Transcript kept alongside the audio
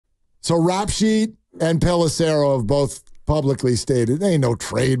So Rap Sheet and Pelissero have both publicly stated there ain't no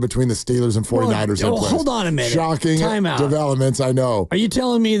trade between the Steelers and 49ers. Well, hold on a minute. Shocking developments, I know. Are you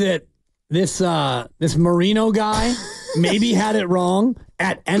telling me that this Marino guy maybe had it wrong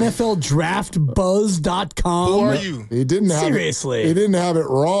at NFLDraftBuzz.com? Who are you? He didn't have Seriously. He didn't have it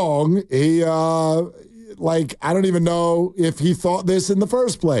wrong. He I don't even know if he thought this in the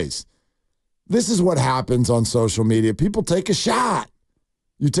first place. This is what happens on social media. People take a shot.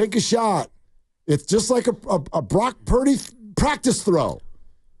 You take a shot. It's just like a Brock Purdy practice throw.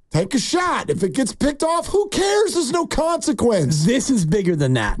 Take a shot. If it gets picked off, who cares? There's no consequence. This is bigger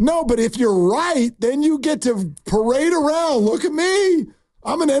than that. No, but if you're right, then you get to parade around. Look at me.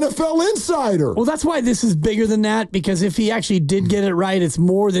 I'm an NFL insider. Well, that's why this is bigger than that, because if he actually did get it right, it's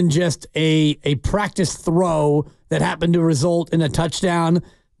more than just a practice throw that happened to result in a touchdown.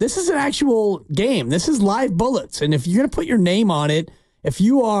 This is an actual game. This is live bullets. And if you're going to put your name on it, if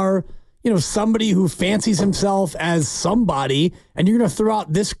you are, somebody who fancies himself as somebody and you're going to throw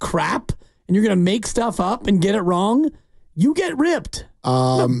out this crap and you're going to make stuff up and get it wrong, you get ripped.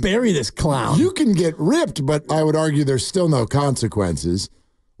 Bury this clown. You can get ripped, but I would argue there's still no consequences.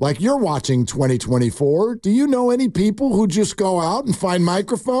 Like, you're watching 2024. Do you know any people who just go out and find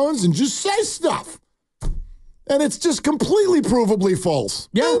microphones and just say stuff? And it's just completely provably false.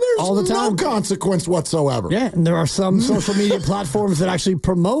 Yeah, and there's all the time. No consequence whatsoever. Yeah, and there are some social media platforms that actually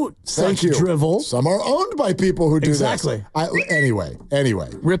promote such drivel. Some are owned by people who do exactly. Anyway.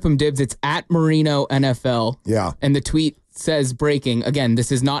 Rip 'em Dibs. It's at Marino NFL. Yeah. And the tweet says, breaking. Again,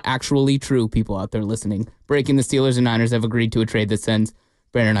 this is not actually true, people out there listening. Breaking, the Steelers and Niners have agreed to a trade that sends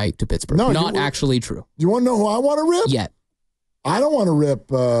Brandon Aiyuk to Pittsburgh. No, not actually true. You want to know who I want to rip? Yet. I don't want to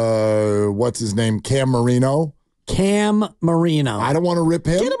rip, what's his name, Cam Marino. Cam Marino. I don't want to rip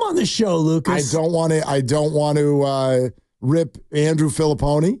him. Get him on the show, Lucas. I don't want to rip Andrew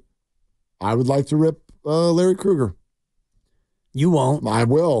Filipponi. I would like to rip Larry Krueger. You won't. I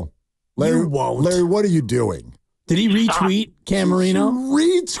will. Larry, you won't. Larry, what are you doing? Did he retweet Cam Marino?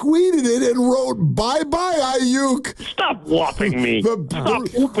 He retweeted it and wrote, "Bye-bye, Aiyuk." Stop whopping me. Stop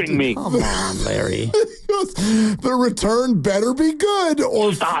whooping me. Come on, Larry. The return better be good,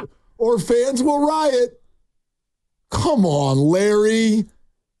 or fans will riot. Come on, Larry.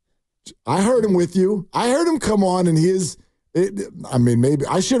 I heard him with you. I heard him come on, and maybe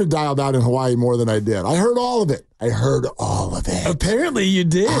I should have dialed out in Hawaii more than I did. I heard all of it. Apparently you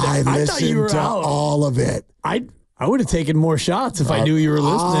did. I thought you were listened to out. all of it. I would have taken more shots if I knew you were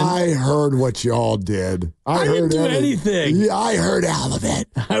listening. I heard what y'all did. I didn't do anything. Yeah, I heard all of it.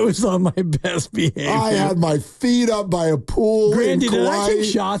 I was on my best behavior. I had my feet up by a pool. Grandy, did I take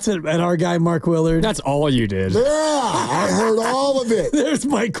shots at our guy, Mark Willard? That's all you did. Yeah, I heard all of it. There's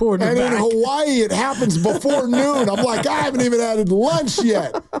my quarterback. And in Hawaii, it happens before noon. I'm like, I haven't even had lunch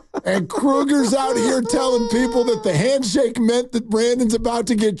yet. And Kruger's out here telling people that the handshake meant that Brandon's about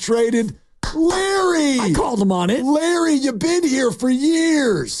to get traded. Larry! I called him on it. Larry, you've been here for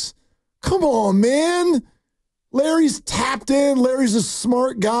years. Come on, man. Larry's tapped in. Larry's a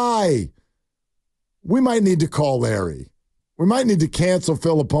smart guy. We might need to call Larry. We might need to cancel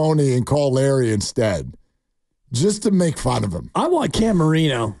Filipponi and call Larry instead, just to make fun of him. I want Cam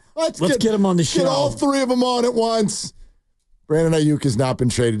Marino. Let's get him on the show. Get all three of them on at once. Brandon Aiyuk has not been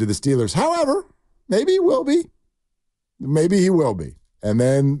traded to the Steelers. However, maybe he will be. Maybe he will be. And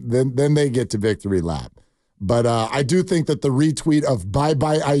then they get to victory lap. But I do think that the retweet of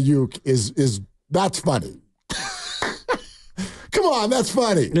bye-bye Aiyuk is that's funny. Come on, that's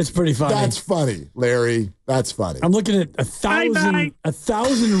funny. It's pretty funny. That's funny, Larry. That's funny. I'm looking at 1,000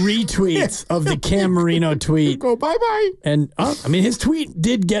 retweets of the Cam Marino tweet. Go bye-bye. And his tweet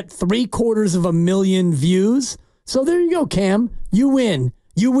did get 750,000 views. So there you go, Cam. You win.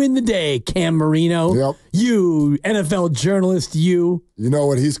 You win the day, Cam Marino. Yep. You, NFL journalist, you. You know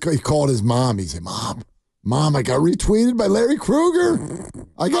what he called his mom? He said, Mom, I got retweeted by Larry Krueger.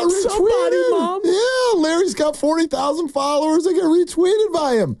 I got retweeted. Somebody, Mom. Yeah, Larry's got 40,000 followers. I got retweeted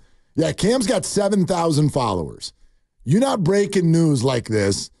by him. Yeah, Cam's got 7,000 followers. You're not breaking news like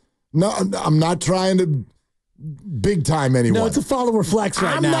this. No, I'm not trying to big time anyone. No, it's a follower flex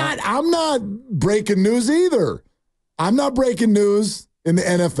right now. I'm not breaking news either. I'm not breaking news in the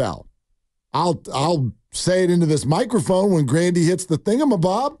NFL. I'll say it into this microphone when Grandy hits the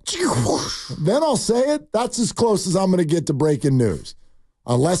thingamabob. Then I'll say it. That's as close as I'm going to get to breaking news.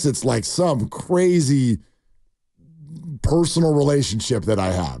 Unless it's like some crazy personal relationship that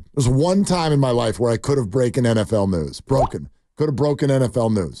I have. There's one time in my life where I could have broken NFL news. Could have broken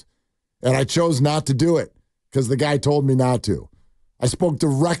NFL news. And I chose not to do it because the guy told me not to. I spoke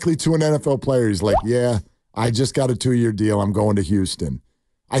directly to an NFL player. He's like, yeah, I just got a 2-year deal. I'm going to Houston.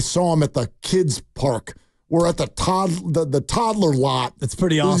 I saw him at the kids' park. We're at the toddler lot. That's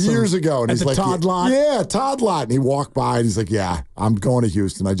pretty awesome. Years ago. And at he's the like, Todd lot? Yeah, Todd lot. And he walked by and he's like, yeah, I'm going to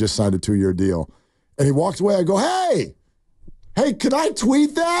Houston. I just signed a 2-year deal. And he walks away. I go, hey, can I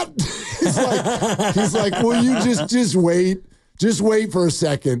tweet that? he's like, will you just wait? Just wait for a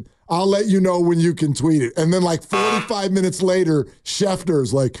second. I'll let you know when you can tweet it. And then 45 minutes later,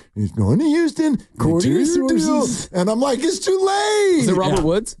 Schefter's like, he's going to Houston. And I'm like, it's too late. Is it Robert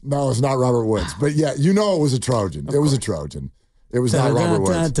Woods? No, it's not Robert Woods. But yeah, it was a Trojan. It was a Trojan. It was not Robert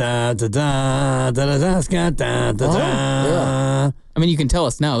Woods. Yeah. I mean, you can tell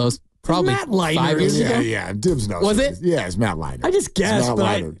us now. Those probably Matt Leiter. 5 years ago. Yeah. Dibs knows. Was it? Yeah, it's Matt Leiter. I just guessed, but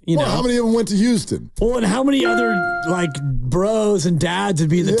how many of them went to Houston? Well, and how many other bros and dads would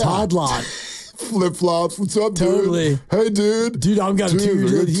be the Todd lot? Flip flops. What's up, Totally. dude? Hey, dude. Dude, I've got a 2-year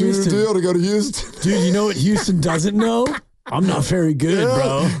deal to Houston. Deal to go to Houston. Dude, you know what Houston doesn't know? I'm not very good,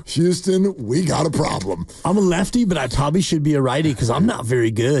 bro. Houston, we got a problem. I'm a lefty, but I probably should be a righty because I'm not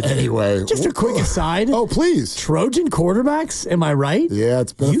very good. Anyway. Just a quick aside. Oh, please. Trojan quarterbacks, am I right? Yeah,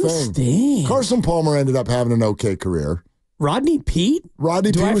 it's been a thing. Houston. Carson Palmer ended up having an okay career. Rodney Pete? Do I have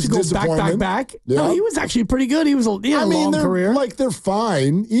to go back? Yeah. No, he was actually pretty good. He had a long career. They're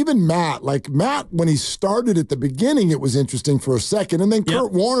fine. Even Matt, when he started at the beginning, it was interesting for a second. And then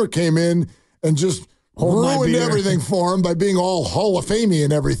Kurt Warner came in and just ruined everything for him by being all Hall of Famey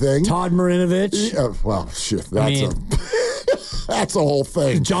and everything. Todd Marinovich. Yeah, well, shit, that's a whole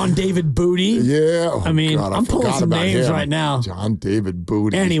thing. John David Booty. Yeah. Oh, I'm pulling some names right now. John David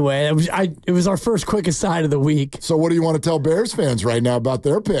Booty. Anyway, it was our first quick aside of the week. So what do you want to tell Bears fans right now about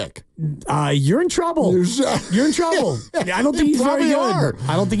their pick? You're in trouble. You're in trouble. I don't think he's very good.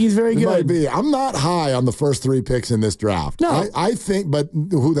 I don't think he's very good. Might be. I'm not high on the first 3 picks in this draft. No. I think, but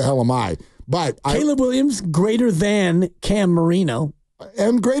who the hell am I? But Caleb Williams greater than Cam Marino.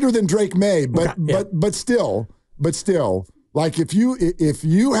 And greater than Drake May, but still, if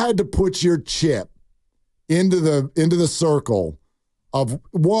you had to put your chip into the circle of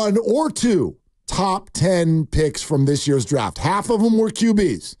 1 or 2 top 10 picks from this year's draft, half of them were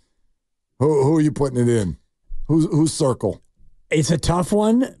QBs. Who are you putting it in? Whose circle? It's a tough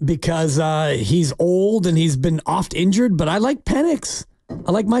one because he's old and he's been oft injured, but I like Penix.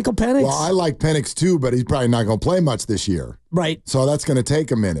 I like Michael Penix. Well, I like Penix too, but he's probably not going to play much this year. Right. So that's going to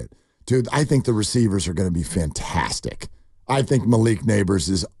take a minute. Dude, I think the receivers are going to be fantastic. I think Malik Neighbors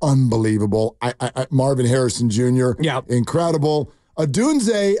is unbelievable. Marvin Harrison Jr., incredible.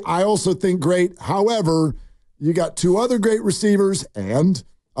 Odunze, I also think great. However, you got 2 other great receivers and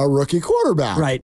a rookie quarterback. Right.